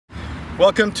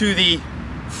Welcome to the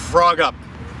frog up.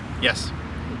 Yes,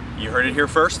 you heard it here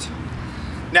first.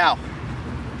 Now,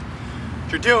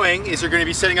 what you're doing is you're going to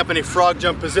be setting up in a frog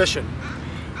jump position.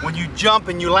 When you jump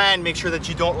and you land, make sure that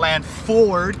you don't land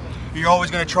forward. You're always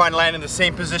going to try and land in the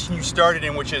same position you started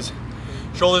in, which is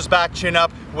shoulders back, chin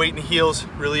up, weight in the heels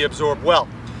really absorb well.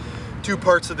 Two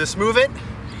parts of this movement.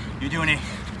 You're doing a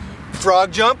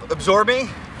frog jump, absorbing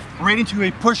right into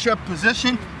a push-up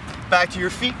position, back to your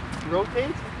feet,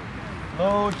 rotate,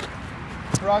 load,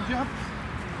 frog jump,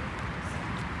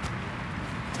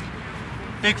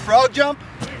 big frog jump,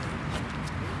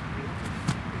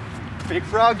 big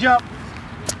frog jump,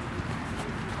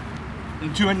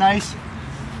 into a nice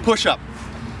push-up.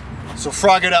 So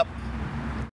frog it up.